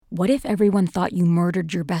what if everyone thought you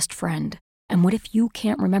murdered your best friend? And what if you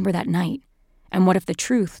can't remember that night? And what if the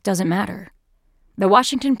truth doesn't matter? The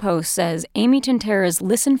Washington Post says Amy Tintera's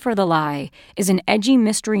Listen for the Lie is an edgy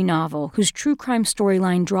mystery novel whose true crime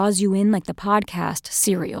storyline draws you in like the podcast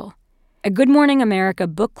Serial. A Good Morning America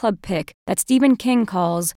book club pick that Stephen King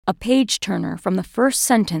calls a page-turner from the first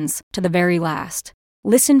sentence to the very last.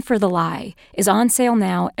 Listen for the Lie is on sale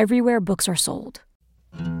now everywhere books are sold.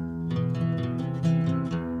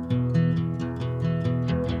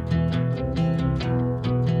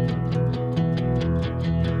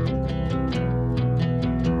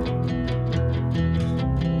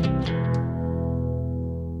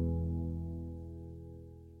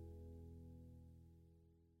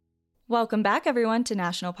 Welcome back, everyone, to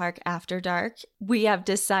National Park After Dark. We have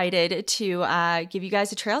decided to give you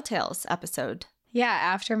guys a Trail Tales episode. Yeah,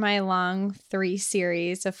 after my long 3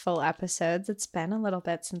 series of full episodes, it's been a little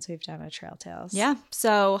bit since we've done a Trail Tales. Yeah,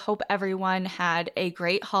 so hope everyone had a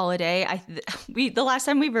great holiday. The last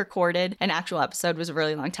time we recorded an actual episode was a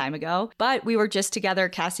really long time ago, but we were just together.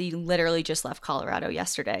 Cassie literally just left Colorado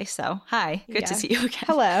yesterday, so hi, good to see you again.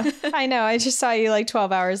 Hello. I know, I just saw you like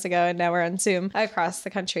 12 hours ago, and now we're on Zoom across the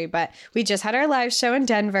country, but we just had our live show in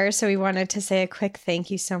Denver, so we wanted to say a quick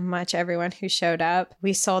thank you so much, everyone who showed up.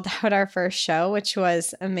 We sold out our first show, which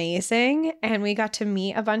was amazing. And we got to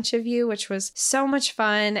meet a bunch of you, which was so much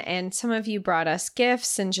fun. And some of you brought us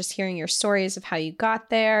gifts, and just hearing your stories of how you got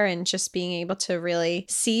there and just being able to really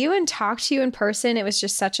see you and talk to you in person. It was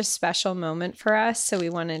just such a special moment for us. So we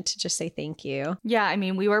wanted to just say thank you. Yeah, I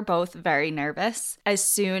mean, we were both very nervous. As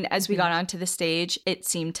soon as we got onto the stage, it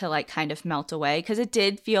seemed to like kind of melt away because it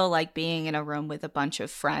did feel like being in a room with a bunch of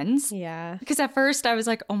friends. Yeah. Because at first I was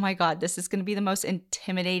like, oh my God, this is going to be the most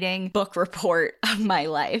intimidating book report of my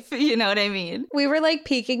life. You know what I mean? We were like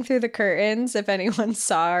peeking through the curtains. If anyone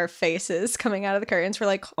saw our faces coming out of the curtains, we're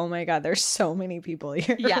like, oh my God, there's so many people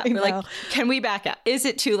here. Yeah, right we're now. like, can we back out? Is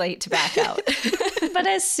it too late to back out? But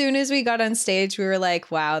as soon as we got on stage, we were like,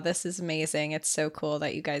 wow, this is amazing. It's so cool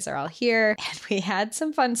that you guys are all here. And we had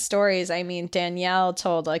some fun stories. I mean, Danielle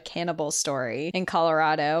told a cannibal story in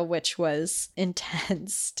Colorado, which was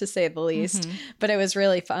intense to say the least, but it was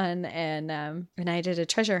really fun. And I did a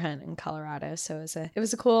treasure hunt in Colorado. So it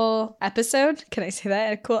was a cool episode. Can I say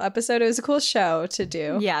that? A cool episode. It was a cool show to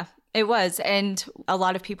do. Yeah. It was. And a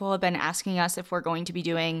lot of people have been asking us if we're going to be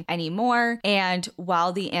doing any more. And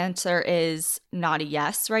while the answer is not a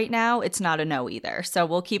yes right now, it's not a no either. So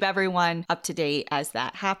we'll keep everyone up to date as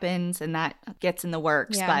that happens and that gets in the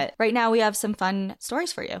works. Yeah. But right now we have some fun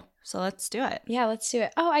stories for you. So let's do it. Yeah, let's do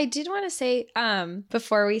it. Oh, I did want to say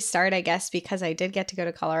before we start, I guess, because I did get to go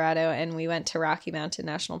to Colorado and we went to Rocky Mountain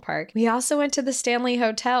National Park. We also went to the Stanley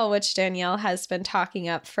Hotel, which Danielle has been talking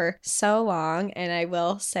up for so long. And I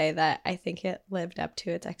will say that I think it lived up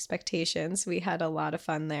to its expectations. We had a lot of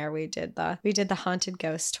fun there. We did the haunted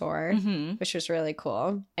ghost tour, which was really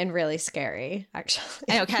cool and really scary,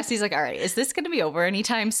 actually. I know Cassie's like, all right, is this going to be over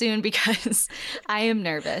anytime soon? Because I am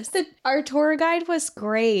nervous. Our tour guide was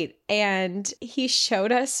great. And he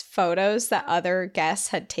showed us photos that other guests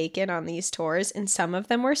had taken on these tours. And some of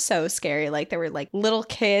them were so scary. Like there were like little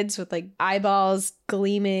kids with like eyeballs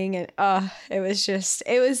gleaming. And it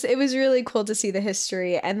was really cool to see the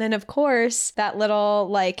history. And then of course that little,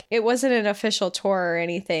 like, it wasn't an official tour or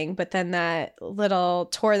anything, but then that little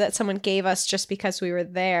tour that someone gave us just because we were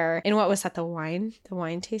there in, what was that? The wine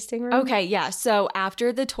tasting room? Okay. Yeah. So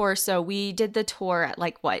after the tour, so we did the tour at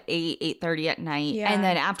like what, 8:30 at night. Yeah. And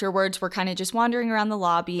then afterwards, we're kind of just wandering around the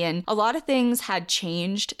lobby, and a lot of things had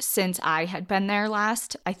changed since I had been there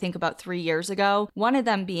last, I think about 3 years ago. One of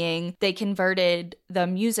them being they converted the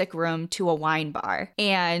music room to a wine bar,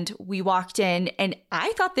 and we walked in and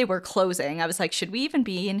I thought they were closing. I was like, should we even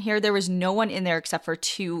be in here? There was no one in there except for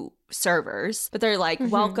 2 servers, but they're like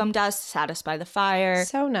welcomed us, sat us by the fire.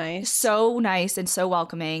 So nice And so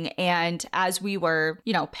welcoming. And as we were,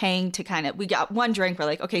 paying to we got one drink, we're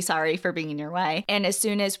like, okay, sorry for being in your way. And as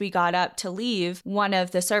soon as we got up to leave, one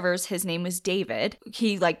of the servers, his name was David,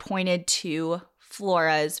 he like pointed to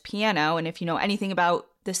Flora's piano. And if you know anything about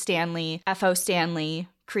the Stanley, F.O. Stanley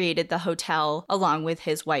created the hotel along with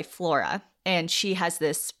his wife, Flora. And she has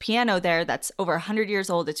this piano there that's over 100 years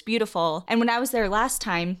old. It's beautiful. And when I was there last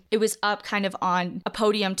time, it was up kind of on a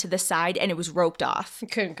podium to the side and it was roped off. You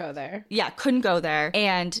couldn't go there. Yeah, couldn't go there.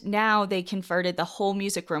 And now they converted the whole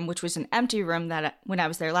music room, which was an empty room that when I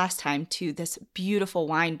was there last time, to this beautiful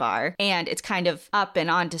wine bar. And it's kind of up and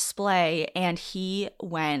on display. And he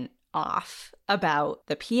went off about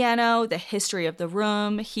the piano, the history of the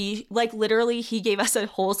room. He literally gave us a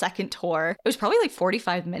whole second tour. It was probably like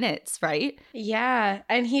 45 minutes, right? Yeah.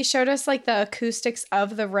 And he showed us like the acoustics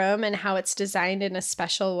of the room and how it's designed in a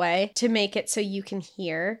special way to make it so you can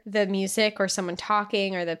hear the music or someone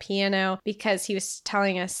talking or the piano, because he was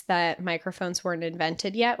telling us that microphones weren't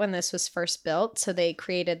invented yet when this was first built. So they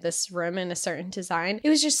created this room in a certain design. It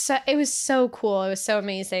was just it was so cool. It was so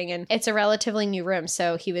amazing. And it's a relatively new room.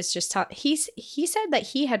 So he was just he said that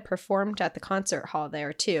he had performed at the concert hall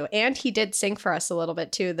there too. And he did sing for us a little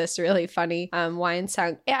bit too, this really funny wine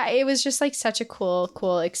song. Yeah, it was just like such a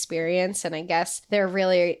cool experience. And I guess they're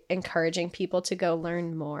really encouraging people to go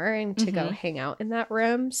learn more and to go hang out in that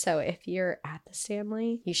room. So if you're at the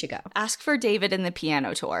Stanley, you should go. Ask for David in the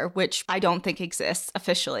piano tour, which I don't think exists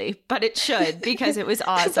officially, but it should, because it was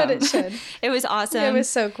awesome. But it should. It was awesome. It was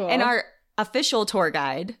so cool. And our official tour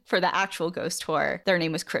guide for the actual ghost tour, their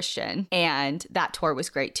name was Christian, and that tour was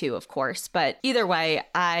great too, of course. But either way,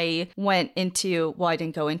 I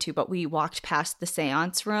didn't go into, but we walked past the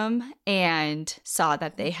seance room and saw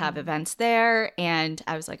that they have events there, and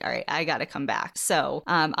I was like, all right, I gotta come back. So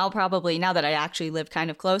I'll probably, now that I actually live kind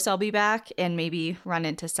of close, I'll be back and maybe run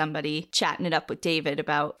into somebody chatting it up with David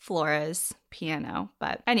about Flora's piano.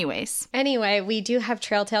 But anyway, we do have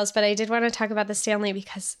trail tales, but I did want to talk about the Stanley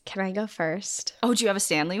because, can I go first? Oh, do you have a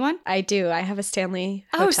Stanley one? I do. I have a Stanley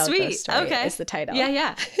Hotel sweet. Ghost Story Okay. is the title.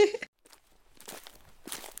 Yeah.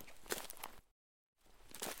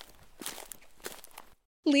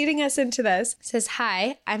 Leading us into this, says,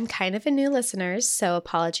 hi, I'm kind of a new listener, so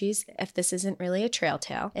apologies if this isn't really a trail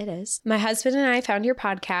tale. It is. My husband and I found your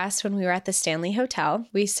podcast when we were at the Stanley Hotel.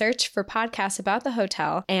 We searched for podcasts about the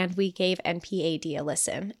hotel, and we gave NPAD a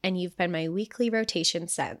listen, and you've been my weekly rotation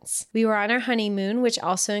since. We were on our honeymoon, which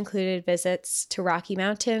also included visits to Rocky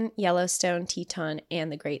Mountain, Yellowstone, Teton, and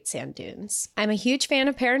the Great Sand Dunes. I'm a huge fan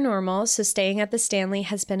of paranormal, so staying at the Stanley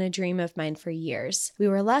has been a dream of mine for years. We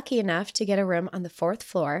were lucky enough to get a room on the 4th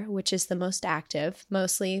floor, which is the most active,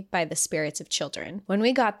 mostly by the spirits of children. When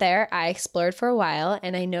we got there, I explored for a while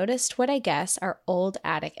and I noticed what I guess are old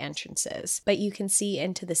attic entrances, but you can see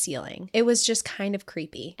into the ceiling. It was just kind of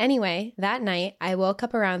creepy. Anyway, that night, I woke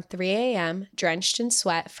up around 3 a.m., drenched in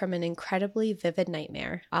sweat from an incredibly vivid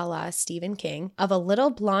nightmare, a la Stephen King, of a little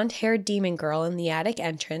blonde-haired demon girl in the attic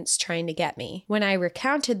entrance trying to get me. When I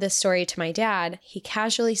recounted this story to my dad, he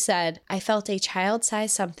casually said, I felt a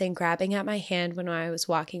child-sized something grabbing at my hand when I was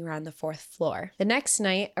walking around the 4th floor. The next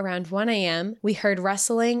night, around 1 a.m., we heard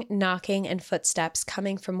rustling, knocking, and footsteps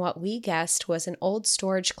coming from what we guessed was an old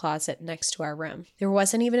storage closet next to our room. There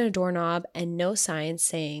wasn't even a doorknob and no signs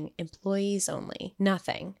saying employees only.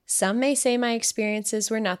 Nothing. Some may say my experiences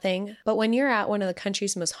were nothing, but when you're at one of the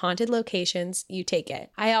country's most haunted locations, you take it.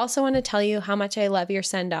 I also want to tell you how much I love your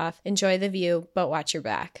send-off. Enjoy the view, but watch your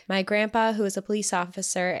back. My grandpa, who was a police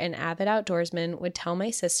officer and avid outdoorsman, would tell my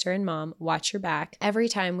sister and mom, watch your back, every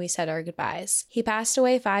time we said our goodbyes. He passed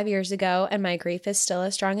away 5 years ago, and my grief is still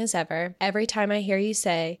as strong as ever. Every time I hear you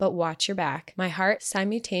say, but watch your back, my heart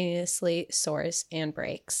simultaneously soars and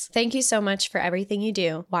breaks. Thank you so much for everything you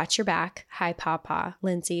do. Watch your back. Hi, Papa.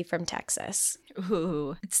 Lindsay from Texas.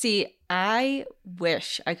 Ooh. See, I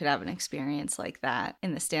wish I could have an experience like that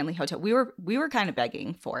in the Stanley Hotel. We were kind of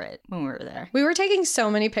begging for it when we were there. We were taking so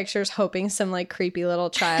many pictures hoping some like creepy little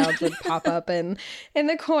child would pop up in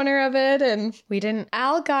the corner of it, and we didn't.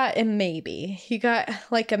 Al got a maybe. He got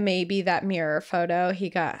like a maybe, that mirror photo. He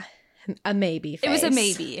got a maybe face. It was a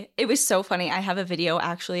maybe. It was so funny. I have a video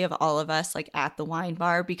actually of all of us like at the wine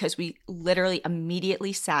bar, because we literally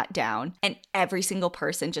immediately sat down and every single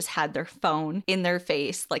person just had their phone in their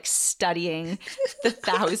face, like studying the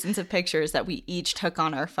thousands of pictures that we each took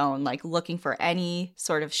on our phone, like looking for any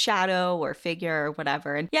sort of shadow or figure or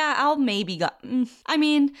whatever. And yeah, Al maybe got,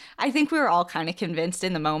 I think we were all kind of convinced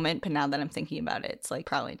in the moment, but now that I'm thinking about it, it's like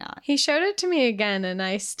probably not. He showed it to me again and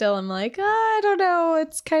I still am like, I don't know.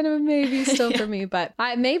 It's kind of a maybe still for me, but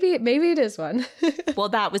maybe it is one. Well,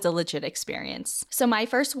 that was a legit experience. So my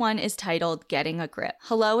first one is titled Getting a Grip.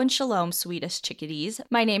 Hello and shalom, sweetest chickadees.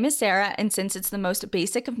 My name is Sarah, and since it's the most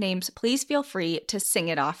basic of names, please feel free to sing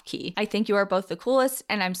it off key. I think you are both the coolest,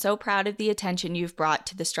 and I'm so proud of the attention you've brought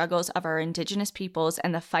to the struggles of our Indigenous peoples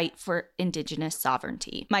and the fight for Indigenous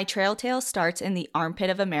sovereignty. My trail tale starts in the armpit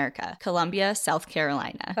of America, Columbia, South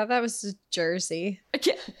Carolina. I thought that was Jersey.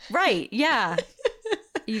 Right, yeah.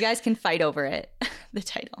 You guys can fight over it. the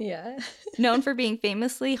title. Yeah. Known for being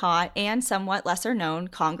famously hot and somewhat lesser known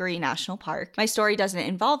Congaree National Park. My story doesn't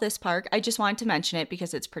involve this park, I just wanted to mention it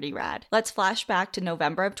because it's pretty rad. Let's flash back to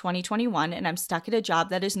November of 2021 and I'm stuck at a job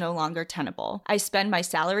that is no longer tenable. I spend my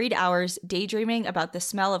salaried hours daydreaming about the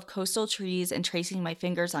smell of coastal trees and tracing my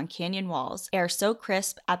fingers on canyon walls, air so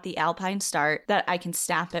crisp at the alpine start that I can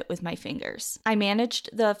snap it with my fingers. I managed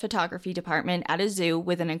the photography department at a zoo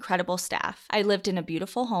with an incredible staff. I lived in a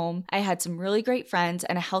beautiful home. I had some really great friends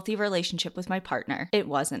and a healthy relationship with my partner. It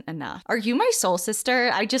wasn't enough. Are you my soul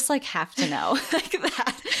sister? I just have to know.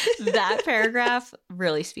 That paragraph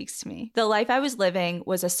really speaks to me. The life I was living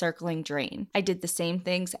was a circling drain. I did the same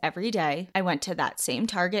things every day. I went to that same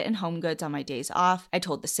Target and Home Goods on my days off. I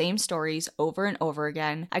told the same stories over and over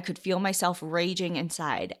again. I could feel myself raging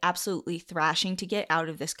inside, absolutely thrashing to get out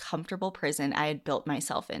of this comfortable prison I had built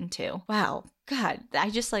myself into. Wow. God,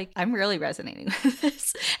 I'm really resonating with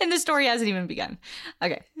this. And the story hasn't even begun.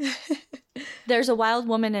 Okay. There's a wild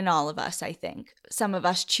woman in all of us, I think. Some of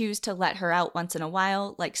us choose to let her out once in a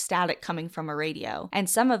while, like static coming from a radio. And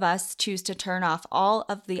some of us choose to turn off all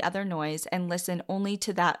of the other noise and listen only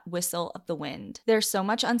to that whistle of the wind. There's so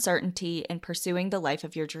much uncertainty in pursuing the life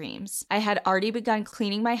of your dreams. I had already begun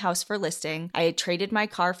cleaning my house for listing. I had traded my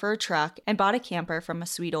car for a truck and bought a camper from a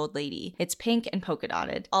sweet old lady. It's pink and polka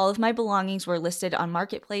dotted. All of my belongings were listed on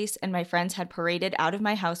Marketplace, and my friends had paraded out of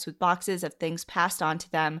my house with boxes of things passed on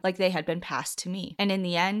to them like they had been passed to me. And in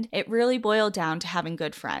the end, it really boiled down to having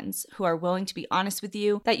good friends who are willing to be honest with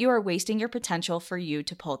you that you are wasting your potential for you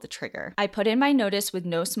to pull the trigger. I put in my notice with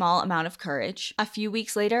no small amount of courage. A few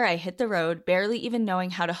weeks later, I hit the road, barely even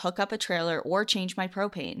knowing how to hook up a trailer or change my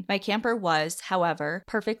propane. My camper was, however,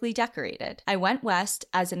 perfectly decorated. I went west,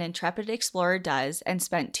 as an intrepid explorer does, and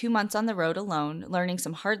spent 2 months on the road alone, learning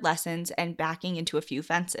some hard lessons and backing into a few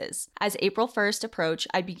fences. As April 1st approached,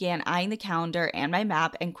 I began eyeing the calendar and my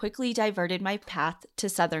map and quickly diverted my path to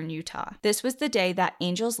southern Utah. This was the day that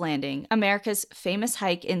Angel's Landing, America's famous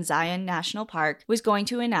hike in Zion National Park, was going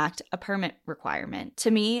to enact a permit requirement.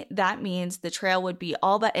 To me, that means the trail would be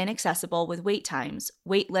all but inaccessible with wait times,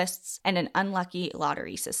 wait lists, and an unlucky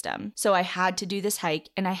lottery system. So I had to do this hike,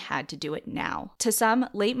 and I had to do it now. To some,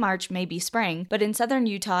 late March may be spring, but in southern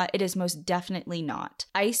Utah, it is most definitely not.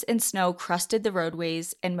 Ice and snow crusted the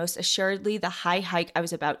roadways, and most assuredly the high hike I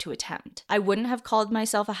was about to attempt. I wouldn't have called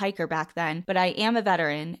myself a hiker back then, but I am a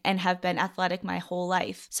veteran and have been athletic my whole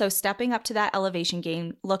life, so stepping up to that elevation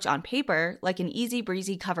gain looked on paper like an easy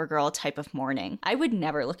breezy cover girl type of morning. I would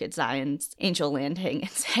never look at Zion's Angel Landing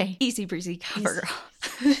and say, easy breezy cover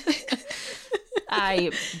girl. I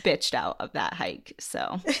bitched out of that hike,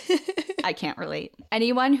 so I can't relate.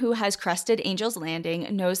 Anyone who has crested Angel's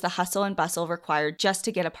Landing knows the hustle and bustle required just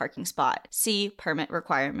to get a parking spot. See permit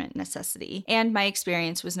requirement necessity. And my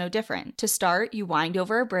experience was no different. To start, you wind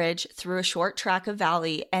over a bridge through a short track of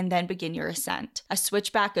valley and then begin your ascent. A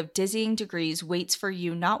switchback of dizzying degrees waits for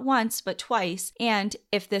you not once, but twice, and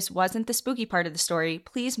if this wasn't the spooky part of the story,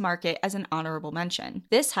 please mark it as an honorable mention.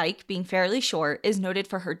 This hike, being fairly short, is noted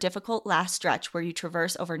for her difficult last stretch where you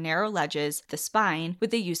traverse over narrow ledges, the spine, with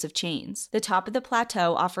the use of chains. The top of the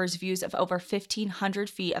plateau offers views of over 1,500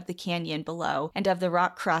 feet of the canyon below and of the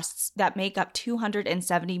rock crusts that make up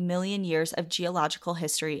 270 million years of geological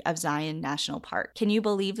history of Zion National Park. Can you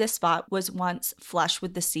believe this spot was once flush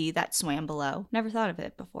with the sea that swam below? Never thought of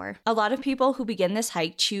it before. A lot of people who begin this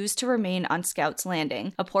hike choose to remain on Scout's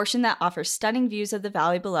Landing, a portion that offers stunning views of the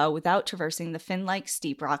valley below without traversing the fin-like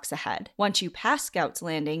steep rocks ahead. Once you pass Scout's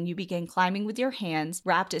Landing, you begin climbing with your hands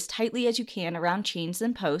wrapped as tightly as you can around chains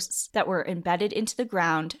and posts that were embedded into the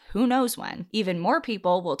ground who knows when. Even more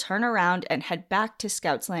people will turn around and head back to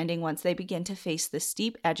Scout's Landing once they begin to face the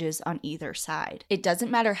steep edges on either side. It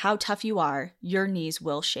doesn't matter how tough you are, your knees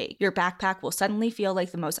will shake. Your backpack will suddenly feel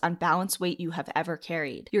like the most unbalanced weight you have ever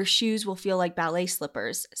carried. Your shoes will feel like ballet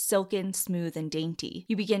slippers, silken, smooth, and dainty.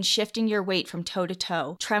 You begin shifting your weight from toe to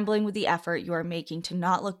toe, trembling with the effort you are making to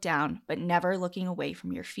not look down, but never looking away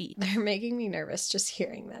from your feet. They're making me nervous just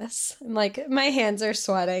hearing this. I'm like, my hands are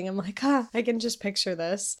sweating. I'm like, I can just picture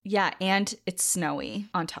this. Yeah, and it's snowy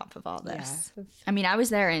on top of all this. Yeah. I mean, I was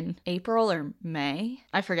there in April or May.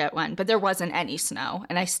 I forget when, but there wasn't any snow,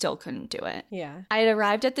 and I still couldn't do it. Yeah. I had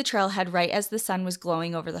arrived at the trailhead right as the sun was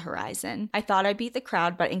glowing over the horizon. I thought I beat the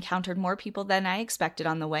crowd, but encountered more people than I expected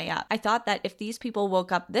on the way up. I thought that if these people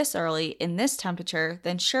woke up this early in this temperature,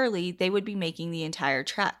 then surely they would be making the entire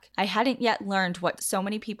trek. I hadn't yet learned what so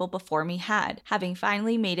many people before me had. Having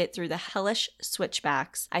finally made it through the hellish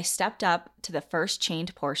switchbacks, I stepped stepped up to the first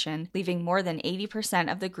chained portion, leaving more than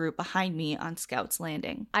 80% of the group behind me on Scout's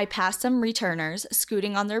Landing. I passed some returners,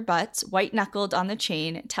 scooting on their butts, white-knuckled on the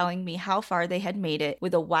chain, telling me how far they had made it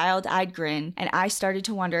with a wild-eyed grin, and I started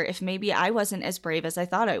to wonder if maybe I wasn't as brave as I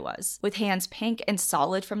thought I was. With hands pink and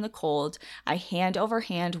solid from the cold, I hand over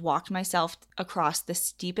hand walked myself across the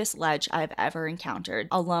steepest ledge I've ever encountered,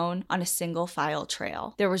 alone on a single file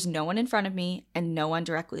trail. There was no one in front of me and no one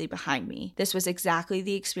directly behind me. This was exactly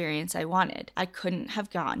the experience I wanted. I couldn't have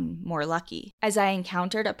gotten more lucky. As I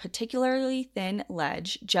encountered a particularly thin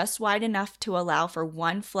ledge, just wide enough to allow for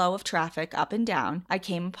one flow of traffic up and down, I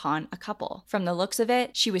came upon a couple. From the looks of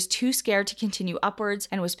it, she was too scared to continue upwards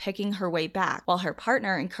and was picking her way back, while her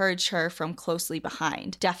partner encouraged her from closely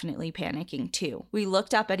behind, definitely panicking too. We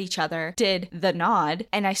looked up at each other, did the nod,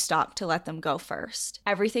 and I stopped to let them go first.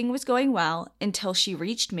 Everything was going well until she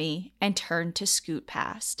reached me and turned to scoot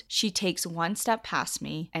past. She takes one step past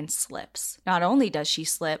me and slips. Not only does she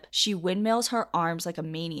slip, she windmills her arms like a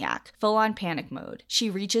maniac, full on panic mode. She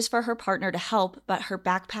reaches for her partner to help, but her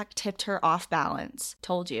backpack tipped her off balance.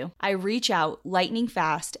 Told you. I reach out, lightning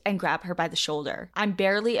fast, and grab her by the shoulder. I'm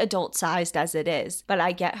barely adult-sized as it is, but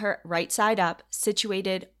I get her right side up,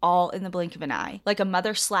 situated all in the blink of an eye, like a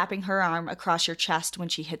mother slapping her arm across your chest when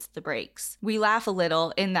she hits the brakes. We laugh a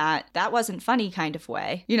little in that wasn't funny kind of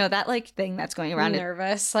way. You know, that like thing that's going around.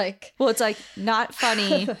 Nervous, like. Well, it's like not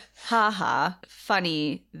funny, haha,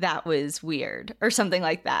 funny, that was weird, or something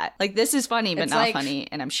like that. Like, this is funny, but It's not like- funny,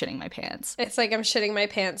 and I'm shitting my pants. It's like I'm shitting my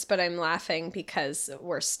pants, but I'm laughing because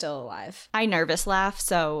we're still alive. I nervous laugh,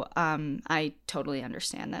 so I totally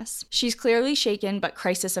understand this. She's clearly shaken, but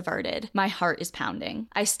crisis averted. My heart is pounding.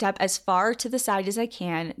 I step as far to the side as I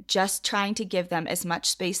can, just trying to give them as much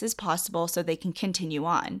space as possible so they can continue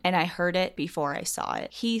on. And I heard it before I saw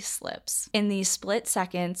it. He slips. In these split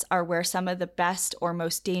seconds are where some of the best or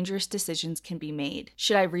most dangerous decisions can be made.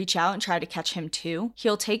 Should I reach out and try to catch him too?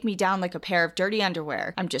 He'll take me down like a pair of dirty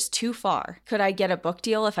underwear. I'm just too far. Could I get a book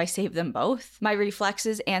deal if I save them both? My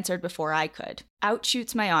reflexes answered before I could. Out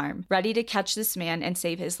shoots my arm, ready to catch this man and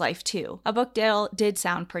save his life too. A book deal did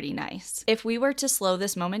sound pretty nice. If we were to slow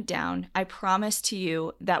this moment down, I promise to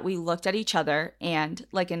you that we looked at each other and,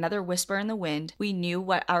 like another whisper in the wind, we knew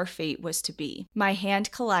what our fate was to be. My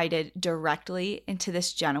hand collided directly into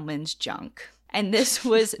this gentleman's junk. And this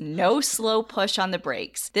was no slow push on the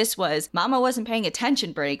brakes. This was mama wasn't paying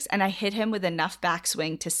attention brakes, and I hit him with enough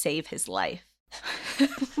backswing to save his life.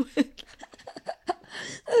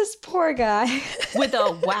 This poor guy. With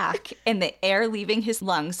a whack and the air leaving his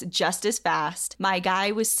lungs just as fast, my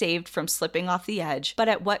guy was saved from slipping off the edge, but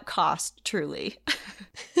at what cost, truly?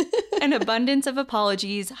 An abundance of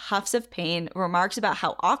apologies, huffs of pain, remarks about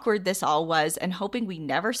how awkward this all was, and hoping we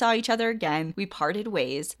never saw each other again, we parted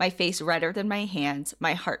ways, my face redder than my hands,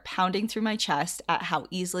 my heart pounding through my chest at how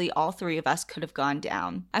easily all three of us could have gone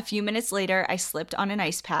down. A few minutes later, I slipped on an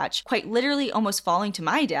ice patch, quite literally almost falling to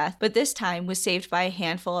my death, but this time was saved by a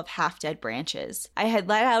handful of half-dead branches. I had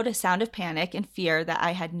let out a sound of panic and fear that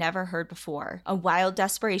I had never heard before, a wild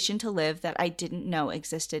desperation to live that I didn't know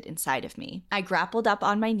existed inside of me. I grappled up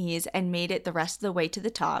on my knees and made it the rest of the way to the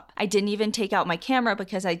top. I didn't even take out my camera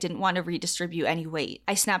because I didn't want to redistribute any weight.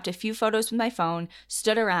 I snapped a few photos with my phone,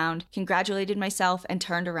 stood around, congratulated myself, and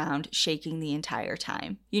turned around, shaking the entire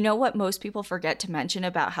time. You know what most people forget to mention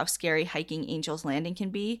about how scary hiking Angel's Landing can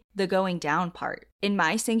be? The going down part. In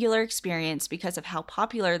my singular experience, because of how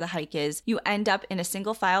popular the hike is, you end up in a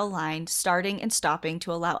single file line, starting and stopping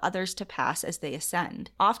to allow others to pass as they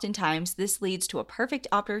ascend. Oftentimes, this leads to a perfect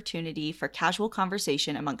opportunity for casual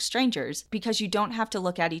conversation amongst strangers because you don't have to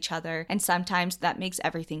look at each other, and sometimes that makes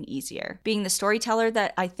everything easier. Being the storyteller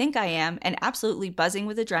that I think I am and absolutely buzzing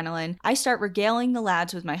with adrenaline, I start regaling the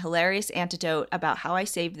lads with my hilarious anecdote about how I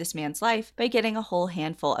saved this man's life by getting a whole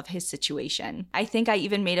handful of his situation. I think I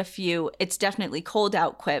even made a few "it's definitely cold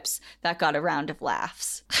out" quips that got a round of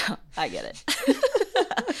laughs. I get it.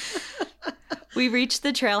 We reached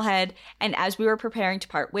the trailhead, and as we were preparing to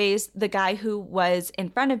part ways, the guy who was in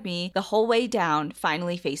front of me the whole way down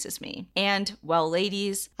finally faces me. And, well,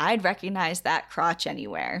 ladies, I'd recognize that crotch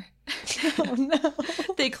anywhere. Oh, no.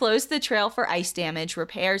 They closed the trail for ice damage,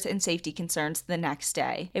 repairs, and safety concerns the next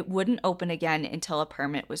day. It wouldn't open again until a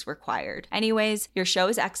permit was required. Anyways, your show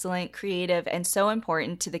is excellent, creative, and so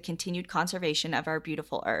important to the continued conservation of our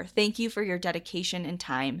beautiful Earth. Thank you for your dedication and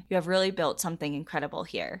time. You have really built something incredible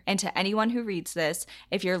here. And to anyone who reads this,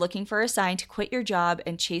 if you're looking for a sign to quit your job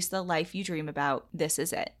and chase the life you dream about, this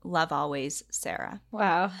is it. Love always, Sarah.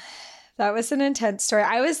 Wow. That was an intense story.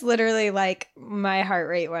 I was literally like, my heart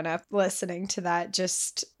rate went up listening to that.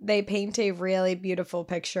 Just, they paint a really beautiful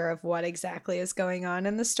picture of what exactly is going on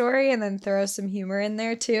in the story and then throw some humor in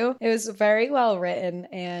there too. It was very well written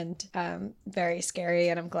and very scary,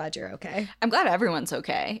 and I'm glad you're okay. I'm glad everyone's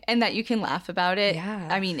okay and that you can laugh about it. Yeah.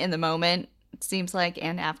 I mean, in the moment, it seems like,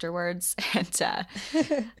 and afterwards.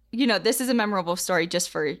 And, you know, this is a memorable story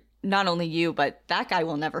just for not only you, but that guy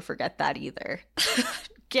will never forget that either.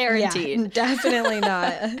 Guaranteed. Yeah, definitely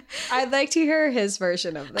not. I'd like to hear his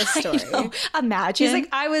version of this story. Imagine. He's like,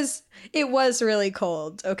 it was really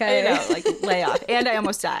cold, okay? I know, like, lay off. And I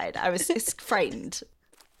almost died. I was frightened.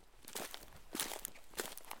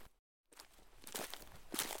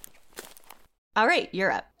 All right,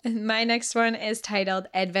 you're up. My next one is titled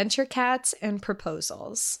Adventure Cats and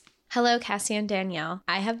Proposals. Hello, Cassie and Danielle.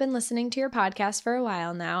 I have been listening to your podcast for a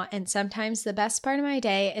while now, and sometimes the best part of my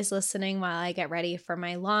day is listening while I get ready for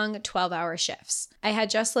my long 12-hour shifts. I had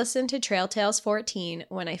just listened to Trail Tales 14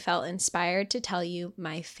 when I felt inspired to tell you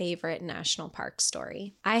my favorite national park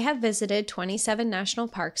story. I have visited 27 national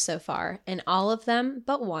parks so far, and all of them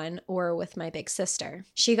but one were with my big sister.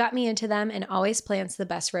 She got me into them and always plans the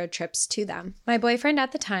best road trips to them. My boyfriend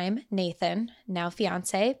at the time, Nathan, now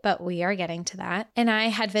fiance, but we are getting to that, and I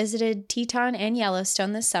had visited Teton and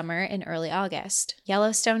Yellowstone this summer in early August.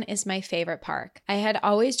 Yellowstone is my favorite park. I had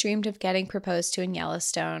always dreamed of getting proposed to in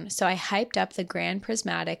Yellowstone, so I hyped up the Grand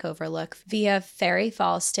Prismatic overlook via Fairy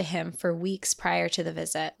Falls to him for weeks prior to the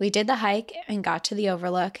visit. We did the hike and got to the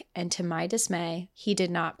overlook, and to my dismay, he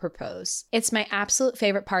did not propose. It's my absolute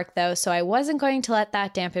favorite park though, so I wasn't going to let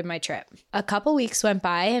that dampen my trip. A couple weeks went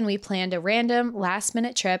by and we planned a random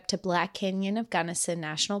last-minute trip to Black Canyon of Gunnison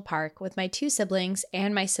National Park with my two siblings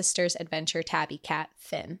and my sister's adventure tabby cat,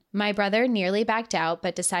 Finn. My brother nearly backed out,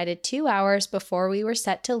 but decided 2 hours before we were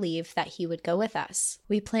set to leave that he would go with us.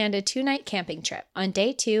 We planned a 2-night camping trip. On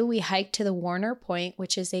day 2, we hiked to the Warner Point,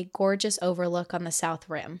 which is a gorgeous overlook on the south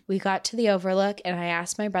rim. We got to the overlook and I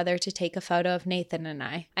asked my brother to take a photo of Nathan and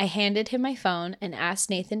I. I handed him my phone and asked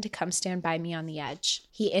Nathan to come stand by me on the edge.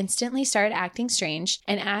 He instantly started acting strange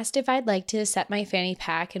and asked if I'd like to set my fanny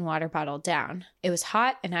pack and water bottle down. It was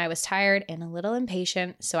hot and I was tired and a little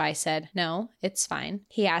impatient, so I said, no, it's fine.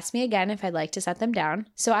 He asked me again if I'd like to set them down,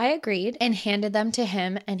 so I agreed and handed them to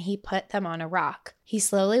him and he put them on a rock. He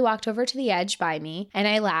slowly walked over to the edge by me and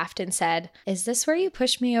I laughed and said, "Is this where you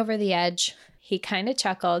pushed me over the edge?" He kind of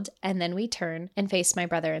chuckled, and then we turned and faced my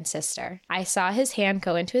brother and sister. I saw his hand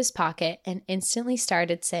go into his pocket and instantly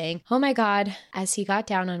started saying, "Oh my God," as he got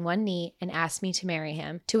down on one knee and asked me to marry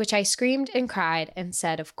him, to which I screamed and cried and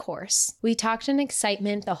said, of course. We talked in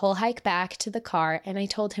excitement the whole hike back to the car, and I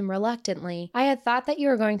told him reluctantly, "I had thought that you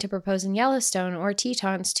were going to propose in Yellowstone or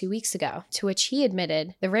Tetons 2 weeks ago," to which he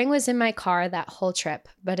admitted, "The ring was in my car that whole trip,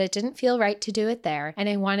 but it didn't feel right to do it there, and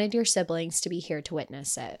I wanted your siblings to be here to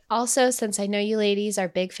witness it. Also, since I know you ladies are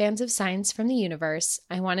big fans of signs from the universe,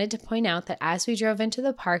 I wanted to point out that as we drove into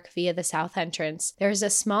the park via the south entrance, there is a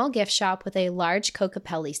small gift shop with a large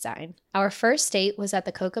Kokopelli sign. Our first date was at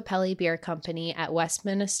the Kokopelli Beer Company at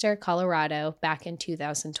Westminster, Colorado, back in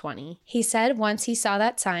 2020. He said once he saw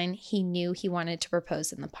that sign, he knew he wanted to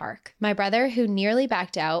propose in the park. My brother, who nearly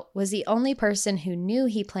backed out, was the only person who knew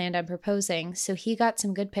he planned on proposing, so he got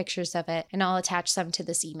some good pictures of it, and I'll attach them to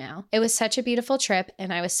this email. It was such a beautiful trip,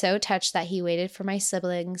 and I was so touched that he waited for my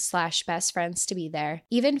siblings/best friends to be there.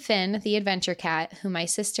 Even Finn, the adventure cat, who my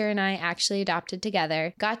sister and I actually adopted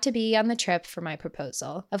together, got to be on the trip for my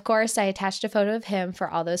proposal. Of course, I attached a photo of him for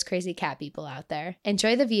all those crazy cat people out there.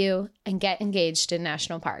 Enjoy the view and get engaged in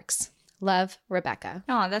national parks. Love, Rebecca.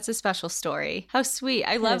 Oh, that's a special story. How sweet.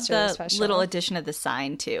 I love the really little addition of the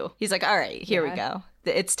sign, too. He's like, all right, here we go.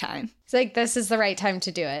 It's time. It's like, this is the right time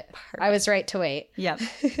to do it. Perfect. I was right to wait. Yep.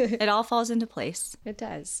 It all falls into place. It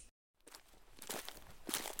does.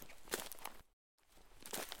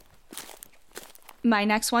 My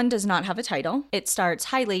next one does not have a title. It starts,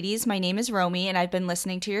 "Hi ladies, my name is Romy and I've been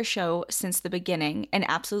listening to your show since the beginning and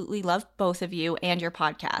absolutely love both of you and your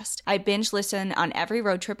podcast. I binge listen on every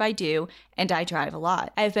road trip I do and I drive a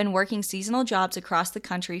lot. I have been working seasonal jobs across the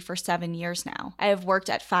country for 7 years now. I have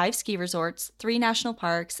worked at 5 ski resorts, 3 national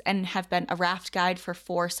parks, and have been a raft guide for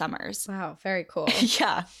 4 summers." Wow, very cool.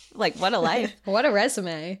 Yeah, like what a life. What a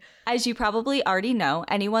resume. As you probably already know,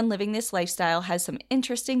 anyone living this lifestyle has some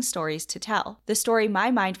interesting stories to tell. The story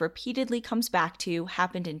my mind repeatedly comes back to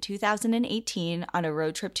happened in 2018 on a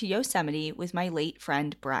road trip to Yosemite with my late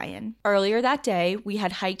friend Brian. Earlier that day, we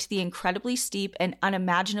had hiked the incredibly steep and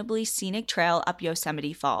unimaginably scenic trail up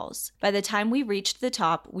Yosemite Falls. By the time we reached the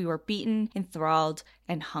top, we were beaten, enthralled,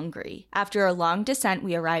 and hungry. After a long descent,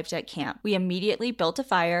 we arrived at camp. We immediately built a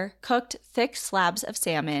fire, cooked thick slabs of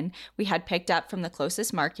salmon we had picked up from the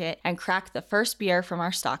closest market, and cracked the first beer from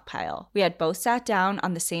our stockpile. We had both sat down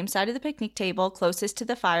on the same side of the picnic table closest to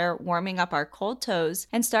the fire, warming up our cold toes,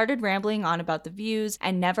 and started rambling on about the views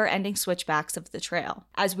and never-ending switchbacks of the trail.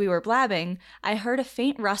 As we were blabbing, I heard a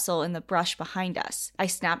faint rustle in the brush behind us. I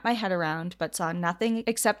snapped my head around, but saw nothing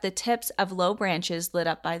except the tips of low branches lit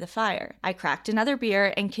up by the fire. I cracked another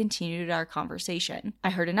beer and continued our conversation. I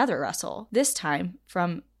heard another rustle, this time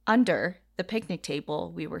from under the picnic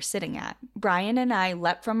table we were sitting at. Brian and I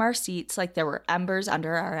leapt from our seats like there were embers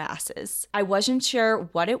under our asses. I wasn't sure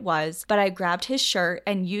what it was, but I grabbed his shirt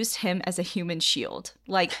and used him as a human shield,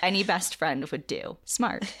 like any best friend would do.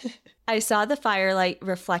 Smart. I saw the firelight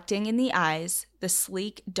reflecting in the eyes, the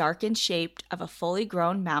sleek, darkened shape of a fully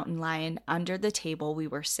grown mountain lion under the table we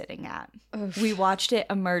were sitting at. Oof. We watched it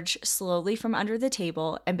emerge slowly from under the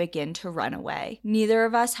table and begin to run away. Neither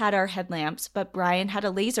of us had our headlamps, but Brian had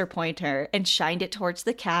a laser pointer and shined it towards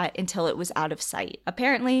the cat until it was out of sight.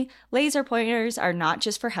 Apparently, laser pointers are not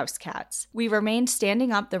just for house cats. We remained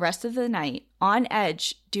standing up the rest of the night, on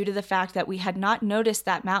edge due to the fact that we had not noticed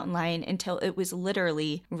that mountain lion until it was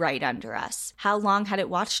literally right under us. How long had it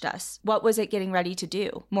watched us? What was it getting ready to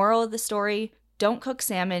do? Moral of the story, don't cook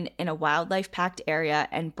salmon in a wildlife-packed area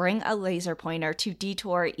and bring a laser pointer to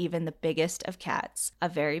detour even the biggest of cats. A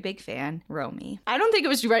very big fan, Romy. I don't think it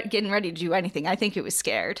was getting ready to do anything. I think it was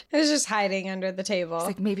scared. It was just hiding under the table. It's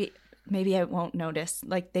like, maybe I won't notice.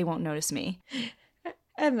 Like, they won't notice me.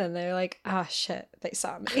 And then they're like, oh shit, they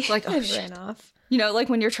saw me. Like, oh, and shit. ran off. You know, like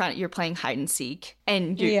when you're playing hide and seek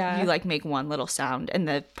and you like make one little sound and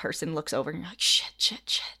the person looks over and you're like,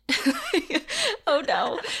 shit. Oh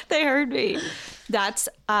no, they heard me. That's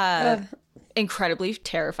incredibly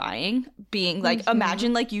terrifying. Being like,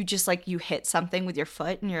 imagine like you just like you hit something with your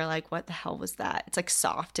foot and you're like, what the hell was that? It's like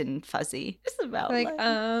soft and fuzzy. It's about like,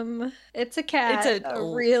 it's a cat. It's a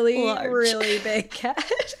really, large. really big cat.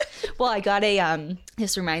 Well, I got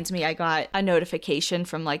this reminds me, I got a notification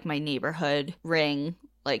from like my neighborhood Ring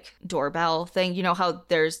like doorbell thing. You know how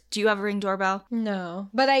do you have a Ring doorbell? No,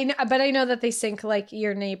 but I know that they sync like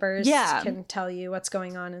your neighbors can tell you what's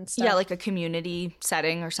going on and stuff. Yeah, like a community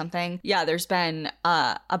setting or something. Yeah, there's been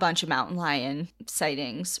a bunch of mountain lion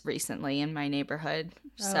sightings recently in my neighborhood.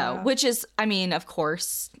 So, wow. Which is, I mean, of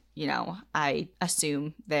course, you know, I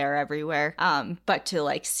assume they're everywhere. But to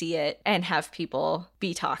like see it and have people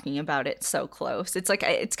be talking about it so close, it's like,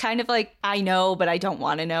 it's kind of like, I know, but I don't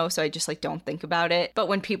want to know. So I just like don't think about it. But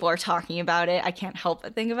when people are talking about it, I can't help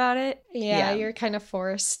but think about it. Yeah, you're kind of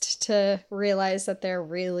forced to realize that they're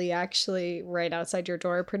really actually right outside your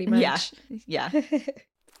door pretty much. Yeah.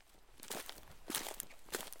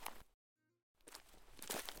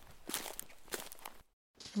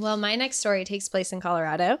 Well, my next story takes place in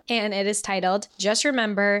Colorado, and it is titled, Just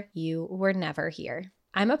Remember You Were Never Here.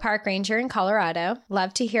 I'm a park ranger in Colorado.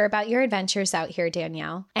 Love to hear about your adventures out here,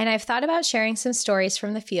 Danielle. And I've thought about sharing some stories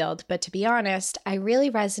from the field, but to be honest, I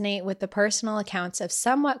really resonate with the personal accounts of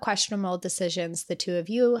somewhat questionable decisions the two of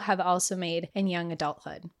you have also made in young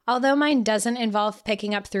adulthood. Although mine doesn't involve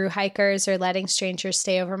picking up through hikers or letting strangers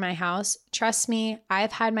stay over my house, trust me,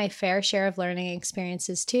 I've had my fair share of learning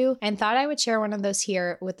experiences too, and thought I would share one of those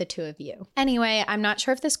here with the two of you. Anyway, I'm not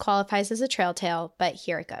sure if this qualifies as a trail tale, but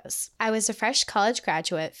here it goes. I was a fresh college graduate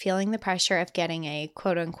feeling the pressure of getting a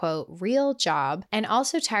quote-unquote real job, and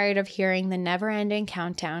also tired of hearing the never-ending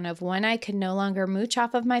countdown of when I could no longer mooch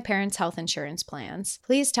off of my parents' health insurance plans.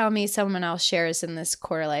 Please tell me someone else shares in this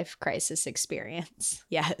quarter-life crisis experience.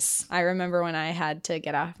 Yes, I remember when I had to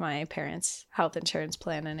get off my parents' health insurance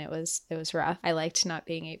plan, and it was rough. I liked not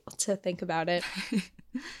being able to think about it.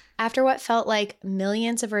 After what felt like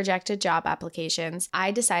millions of rejected job applications,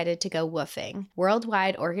 I decided to go WWOOFing,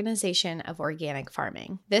 Worldwide Organization of Organic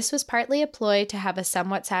Farming. This was partly a ploy to have a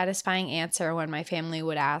somewhat satisfying answer when my family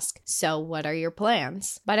would ask, so what are your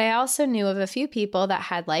plans? But I also knew of a few people that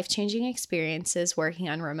had life-changing experiences working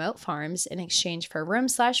on remote farms in exchange for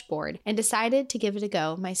room/board and decided to give it a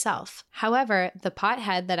go myself. However, the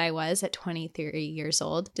pothead that I was at 23 years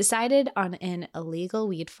old decided on an illegal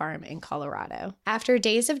weed farm in Colorado. After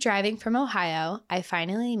days of driving from Ohio, I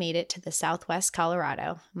finally made it to the southwest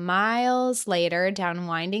Colorado. Miles later, down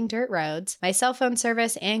winding dirt roads, my cell phone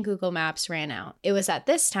service and Google Maps ran out. It was at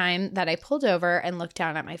this time that I pulled over and looked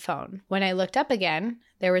down at my phone. When I looked up again,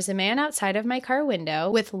 there was a man outside of my car window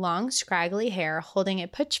with long, scraggly hair holding a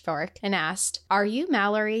pitchfork and asked, "Are you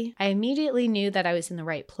Mallory?" I immediately knew that I was in the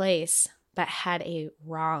right place. but had a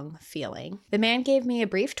wrong feeling. The man gave me a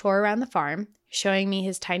brief tour around the farm, showing me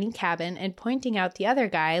his tiny cabin and pointing out the other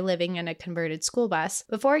guy living in a converted school bus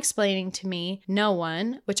before explaining to me no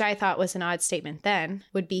one, which I thought was an odd statement then,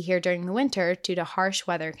 would be here during the winter due to harsh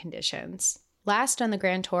weather conditions. Last on the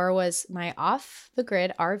grand tour was my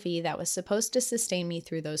off-the-grid RV that was supposed to sustain me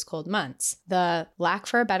through those cold months. The, lack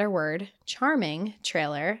for a better word, charming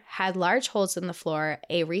trailer had large holes in the floor,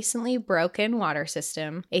 a recently broken water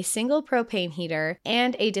system, a single propane heater,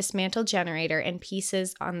 and a dismantled generator in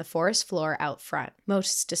pieces on the forest floor out front.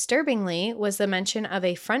 Most disturbingly was the mention of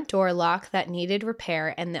a front door lock that needed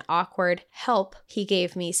repair and the awkward help he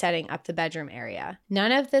gave me setting up the bedroom area.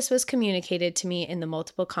 None of this was communicated to me in the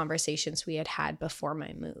multiple conversations we had before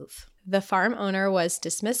my move. The farm owner was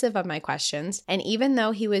dismissive of my questions, and even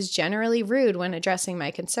though he was generally rude when addressing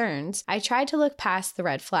my concerns, I tried to look past the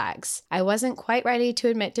red flags. I wasn't quite ready to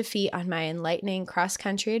admit defeat on my enlightening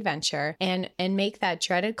cross-country adventure and make that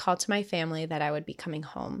dreaded call to my family that I would be coming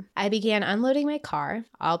home. I began unloading my car,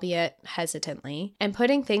 albeit hesitantly, and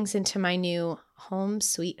putting things into my new home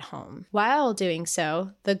sweet home. While doing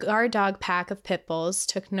so, the guard dog pack of pit bulls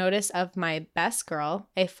took notice of my best girl,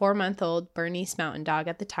 a 4-month-old Bernese Mountain Dog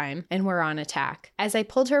at the time, and were on attack. As I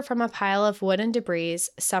pulled her from a pile of wood and debris,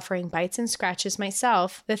 suffering bites and scratches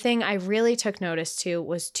myself, the thing I really took notice to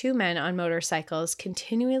was 2 men on motorcycles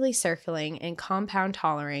continually circling and compound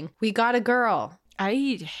hollering, "We got a girl!" I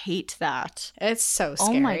hate that. It's so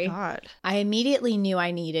scary. Oh my God. I immediately knew I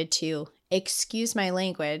needed to, excuse my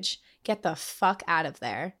language, get the fuck out of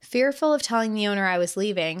there. Fearful of telling the owner I was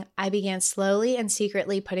leaving, I began slowly and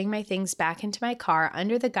secretly putting my things back into my car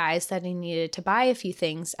under the guise that I needed to buy a few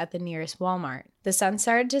things at the nearest Walmart. The sun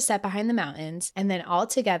started to set behind the mountains, and then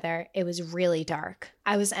altogether, it was really dark.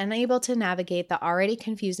 I was unable to navigate the already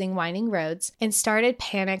confusing winding roads and started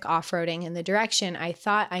panic off-roading in the direction I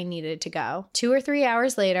thought I needed to go. 2 or 3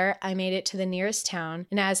 hours later, I made it to the nearest town,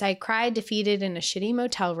 and as I cried defeated in a shitty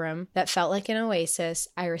motel room that felt like an oasis,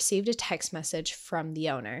 I received a text message from the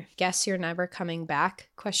owner. "Guess you're never coming back?" ?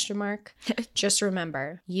 Just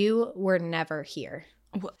remember, you were never here.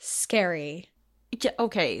 Scary. Yeah,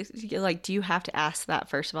 okay, like, do you have to ask that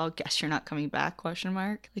first of all? Guess you're not coming back? ? Like,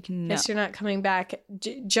 no. Guess you're not coming back.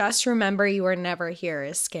 Just remember you were never here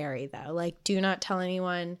is scary, though. Like, do not tell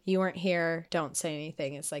anyone you weren't here. Don't say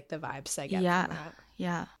anything. It's like the vibes I get from that.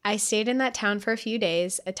 Yeah. I stayed in that town for a few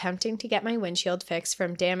days, attempting to get my windshield fixed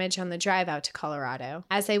from damage on the drive out to Colorado.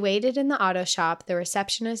 As I waited in the auto shop, the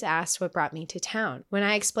receptionist asked what brought me to town. When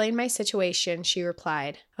I explained my situation, she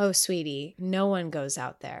replied, "Oh, sweetie, no one goes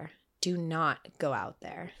out there. Do not go out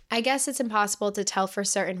there." I guess it's impossible to tell for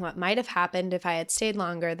certain what might have happened if I had stayed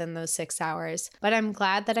longer than those 6 hours, but I'm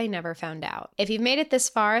glad that I never found out. If you've made it this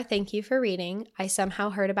far, thank you for reading. I somehow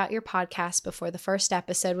heard about your podcast before the first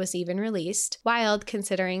episode was even released. Wild,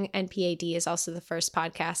 considering NPAD is also the first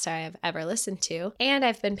podcast I have ever listened to, and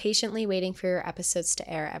I've been patiently waiting for your episodes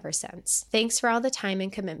to air ever since. Thanks for all the time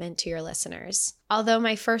and commitment to your listeners. Although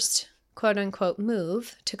my first quote-unquote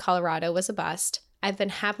move to Colorado was a bust, I've been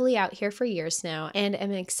happily out here for years now and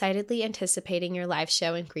am excitedly anticipating your live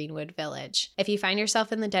show in Greenwood Village. If you find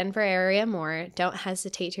yourself in the Denver area more, don't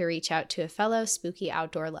hesitate to reach out to a fellow spooky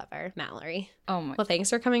outdoor lover, Mallory. Oh my. Well,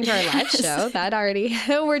 thanks for coming to our live show. That already,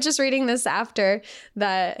 we're just reading this after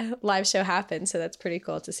that live show happened, so that's pretty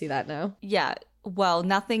cool to see that now. Yeah. Well,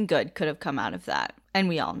 nothing good could have come out of that. And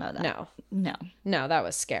we all know that. No, that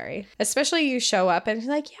was scary. Especially you show up and you're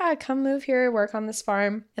like, yeah, come move here, work on this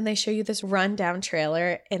farm. And they show you this rundown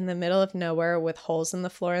trailer in the middle of nowhere with holes in the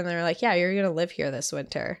floor. And they're like, yeah, you're going to live here this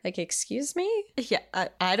winter. Like, excuse me? Yeah,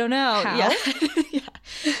 I don't know. How? Yeah.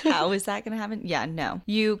 Yeah. How is that going to happen? Yeah, no.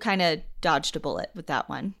 You kind of dodged a bullet with that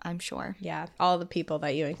one, I'm sure. Yeah. All the people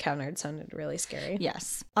that you encountered sounded really scary.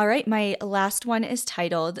 Yes. All right. My last one is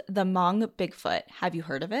titled The Hmong Bigfoot. Have you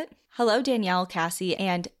heard of it? Hello, Danielle, Cassie,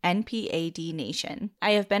 and NPAD Nation.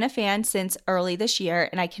 I have been a fan since early this year,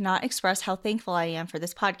 and I cannot express how thankful I am for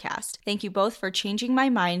this podcast. Thank you both for changing my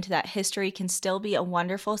mind that history can still be a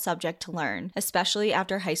wonderful subject to learn, especially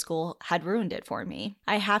after high school had ruined it for me.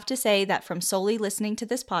 I have to say that from solely listening to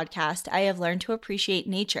this podcast, I have learned to appreciate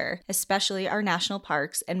nature, especially our national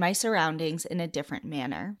parks and my surroundings, in a different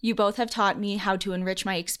manner. You both have taught me how to enrich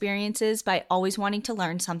my experiences by always wanting to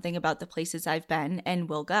learn something about the places I've been and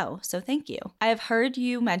will go. So thank you. I have heard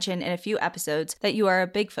you mention in a few episodes that you are a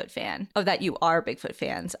Bigfoot fan. Oh, that you are Bigfoot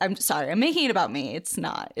fans. I'm sorry. I'm making it about me. It's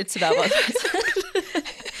not. It's about both of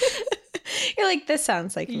us. You're like, this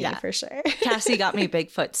sounds like me for sure. Cassie got me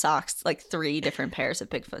Bigfoot socks, like 3 different pairs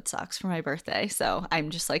of Bigfoot socks for my birthday. So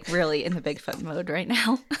I'm just like really in the Bigfoot mode right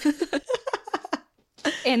now.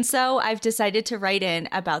 And so I've decided to write in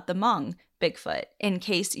about the Hmong Bigfoot, in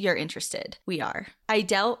case you're interested. We are. I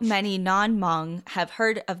doubt many non-Hmong have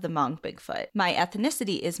heard of the Hmong Bigfoot. My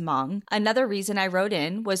ethnicity is Hmong. Another reason I wrote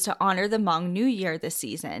in was to honor the Hmong New Year this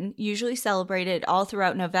season, usually celebrated all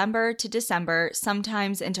throughout November to December,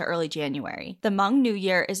 sometimes into early January. The Hmong New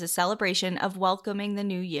Year is a celebration of welcoming the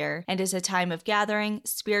new year and is a time of gathering,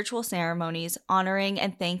 spiritual ceremonies, honoring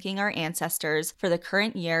and thanking our ancestors for the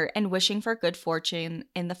current year and wishing for good fortune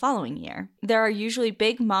in the following year. There are usually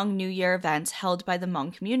big Hmong New Year events held by the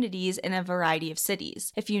Hmong communities in a variety of cities.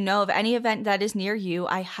 If you know of any event that is near you,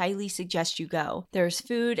 I highly suggest you go. There's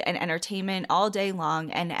food and entertainment all day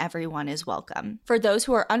long, and everyone is welcome. For those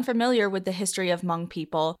who are unfamiliar with the history of Hmong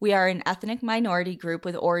people, we are an ethnic minority group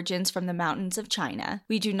with origins from the mountains of China.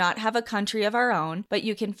 We do not have a country of our own, but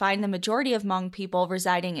you can find the majority of Hmong people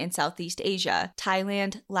residing in Southeast Asia,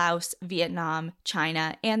 Thailand, Laos, Vietnam,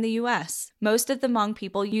 China, and the US. Most of the Hmong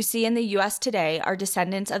people you see in the US today are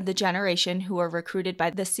descendants of the generation who were recruited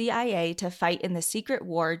by the CIA to fight in the secret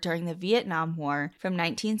war during the Vietnam War from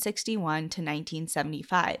 1961 to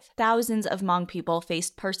 1975. Thousands of Hmong people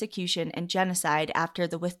faced persecution and genocide after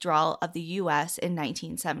the withdrawal of the US in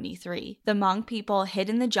 1973. The Hmong people hid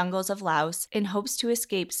in the jungles of Laos in hopes to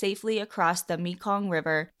escape safely across the Mekong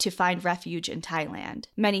River to find refuge in Thailand.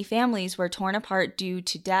 Many families were torn apart due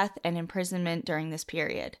to death and imprisonment during this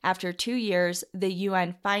period. After 2 years, the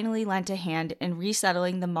UN finally lent a hand in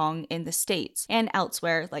resettling the Hmong in the States and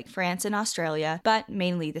elsewhere like France and Australia, but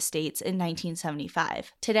mainly the States in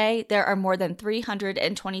 1975. Today, there are more than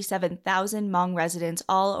 327,000 Hmong residents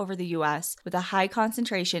all over the US, with a high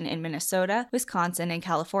concentration in Minnesota, Wisconsin, and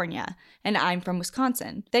California. And I'm from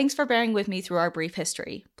Wisconsin. Thanks for bearing with me through our brief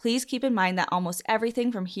history. Please keep in mind that almost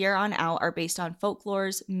everything from here on out are based on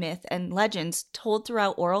folklores, myth, and legends told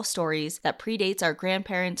throughout oral stories that predates our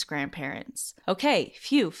grandparents' grandparents. Okay,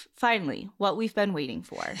 phew, finally, what we've been waiting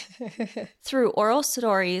for. Through oral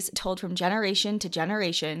stories told from generation to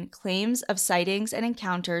generation, claims of sightings and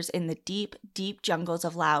encounters in the deep, deep jungles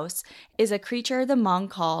of Laos is a creature the Hmong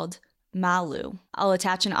called Ma Lu. I'll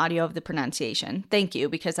attach an audio of the pronunciation. Thank you,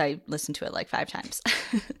 because I listened to it like 5 times.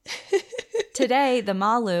 Today, the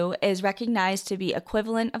Ma Lu is recognized to be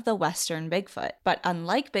equivalent of the Western Bigfoot. But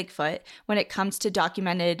unlike Bigfoot, when it comes to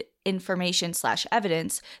documented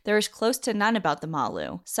information/evidence, there is close to none about the Ma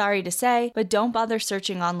Lu. Sorry to say, but don't bother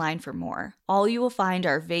searching online for more. All you will find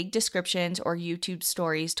are vague descriptions or YouTube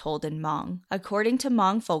stories told in Hmong. According to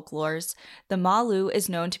Hmong folklores, the Ma Lu is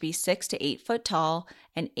known to be 6 to 8 foot tall,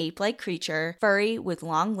 an ape-like creature, furry with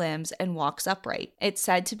long limbs, and walks upright. It's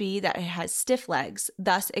said to be that it has stiff legs,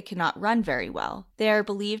 thus it cannot run very well. They are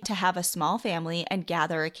believed to have a small family and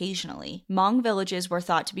gather occasionally. Hmong villages were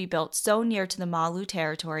thought to be built so near to the Ma Lu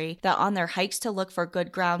territory that on their hikes to look for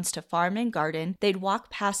good grounds to farm and garden, they'd walk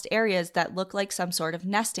past areas that looked like some sort of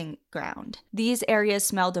nesting ground. These areas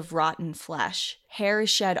smelled of rotten flesh. Hair is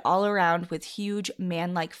shed all around with huge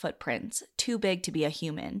man-like footprints, too big to be a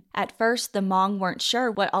human. At first, the Hmong weren't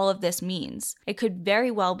sure what all of this means. It could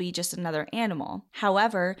very well be just another animal.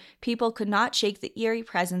 However, people could not shake the eerie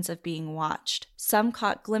presence of being watched. Some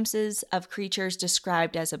caught glimpses of creatures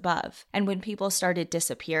described as above, and when people started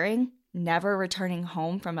disappearing, never returning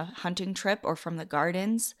home from a hunting trip or from the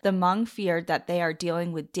gardens, the Hmong feared that they are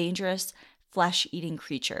dealing with dangerous, flesh-eating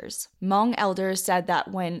creatures. Hmong elders said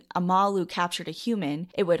that when a Ma Lu captured a human,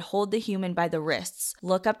 it would hold the human by the wrists,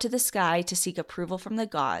 look up to the sky to seek approval from the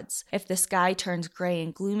gods. If the sky turns gray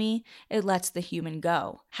and gloomy, it lets the human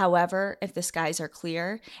go. However, if the skies are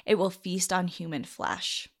clear, it will feast on human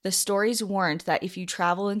flesh. The stories warned that if you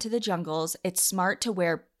travel into the jungles, it's smart to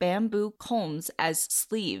wear bamboo combs as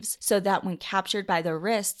sleeves so that when captured by the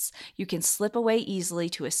wrists, you can slip away easily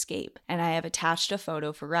to escape, and I have attached a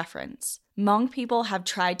photo for reference. Hmong people have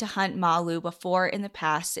tried to hunt Ma Lu before in the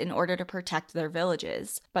past in order to protect their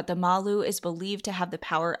villages, but the Ma Lu is believed to have the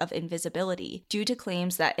power of invisibility due to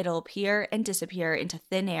claims that it'll appear and disappear into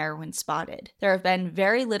thin air when spotted. There have been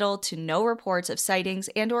very little to no reports of sightings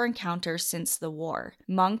and or encounters since the war.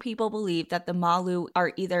 Hmong people believe that the Ma Lu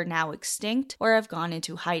are either now extinct or have gone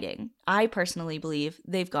into hiding. I personally believe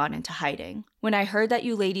they've gone into hiding. When I heard that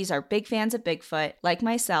you ladies are big fans of Bigfoot, like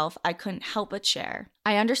myself, I couldn't help but share.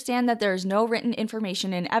 I understand that there is no written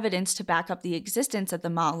information and evidence to back up the existence of the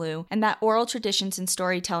Ma Lu, and that oral traditions and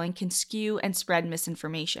storytelling can skew and spread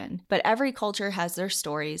misinformation. But every culture has their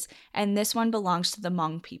stories, and this one belongs to the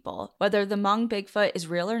Hmong people. Whether the Hmong Bigfoot is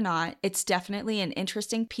real or not, it's definitely an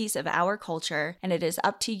interesting piece of our culture, and it is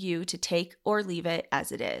up to you to take or leave it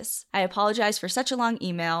as it is. I apologize for such a long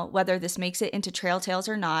email. Whether this makes it into Trail Tales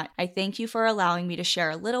or not, I thank you for allowing me to share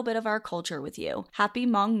a little bit of our culture with you. Happy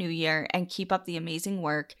Hmong New Year and keep up the amazing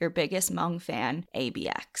work. Your biggest Hmong fan,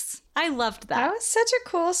 ABX. I loved that. That was such a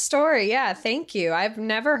cool story. Yeah, thank you. I've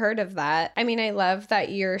never heard of that. I mean, I love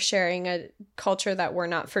that you're sharing a culture that we're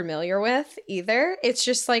not familiar with either. It's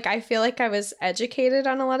just like, I feel like I was educated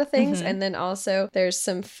on a lot of things. Mm-hmm. And then also there's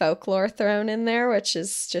some folklore thrown in there, which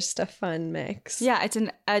is just a fun mix. Yeah,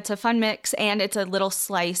 it's a fun mix, and it's a little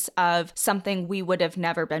slice of something we would have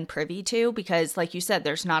never been privy to because, like you said,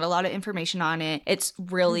 there's not a lot of information on it. It's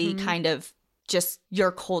really kind of just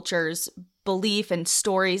your culture's belief and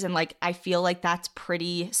stories, and like I feel like that's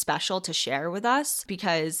pretty special to share with us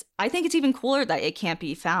because I think it's even cooler that it can't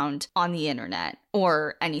be found on the internet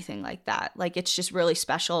or anything like that. Like it's just really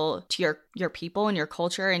special to your people and your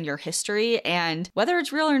culture and your history, and whether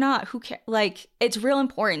it's real or not, who cares? Like it's real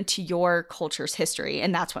important to your culture's history,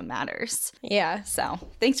 and that's what matters. Yeah. So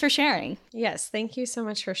thanks for sharing. Yes, thank you so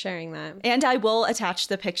much for sharing that. And I will attach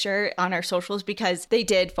the picture on our socials because they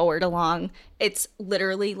did forward along. It's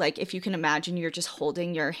literally like, if you can imagine, you're just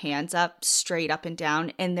holding your hands up straight up and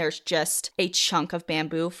down, and there's just a chunk of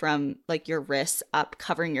bamboo from like your wrists up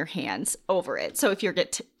covering your hands over it. So if you're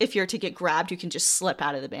to get grabbed, you can just slip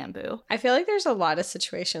out of the bamboo. I feel like there's a lot of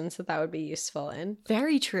situations that would be useful in.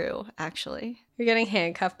 Very true, actually. You're getting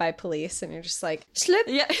handcuffed by police and you're just like, slip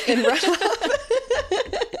and run off.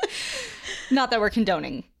 Not that we're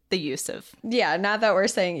condoning the use of. Yeah, not that we're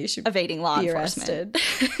saying you should evading law enforcement.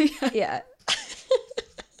 Yeah.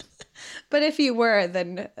 But if you were,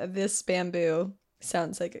 then this bamboo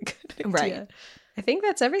sounds like a good idea. Right. I think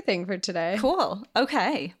that's everything for today. Cool.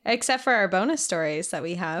 Okay. Except for our bonus stories that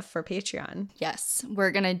we have for Patreon. Yes.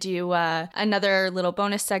 We're going to do another little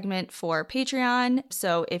bonus segment for Patreon.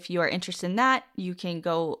 So if you are interested in that, you can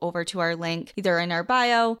go over to our link either in our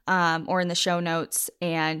bio or in the show notes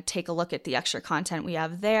and take a look at the extra content we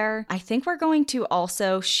have there. I think we're going to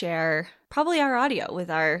also share probably our audio with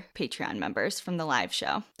our Patreon members from the live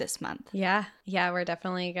show this month. Yeah, we're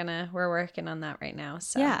definitely we're working on that right now.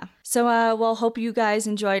 So yeah. So well, hope you guys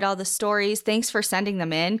enjoyed all the stories. Thanks for sending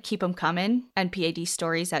them in. Keep them coming.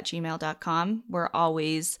 npadstories@gmail.com. We're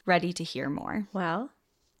always ready to hear more. Well,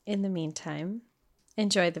 in the meantime,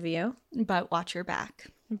 enjoy the view. But watch your back.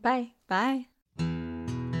 Bye. Bye.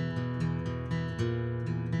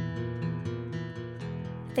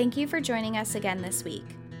 Thank you for joining us again this week.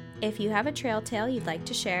 If you have a trail tale you'd like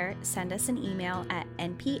to share, send us an email at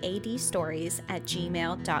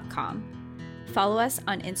npadstories@gmail.com. Follow us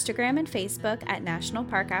on Instagram and Facebook at National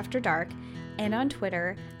Park After Dark and on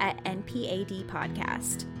Twitter at NPAD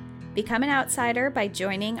Podcast. Become an outsider by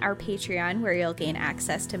joining our Patreon, where you'll gain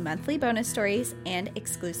access to monthly bonus stories and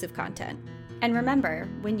exclusive content. And remember,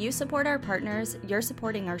 when you support our partners, you're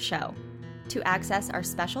supporting our show. To access our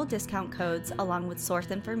special discount codes along with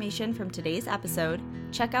source information from today's episode,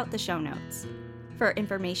 check out the show notes. For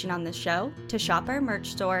information on the show, to shop our merch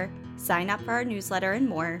store, sign up for our newsletter, and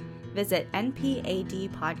more, visit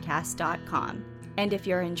npadpodcast.com. And if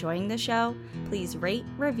you're enjoying the show, please rate,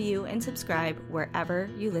 review, and subscribe wherever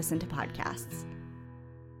you listen to podcasts.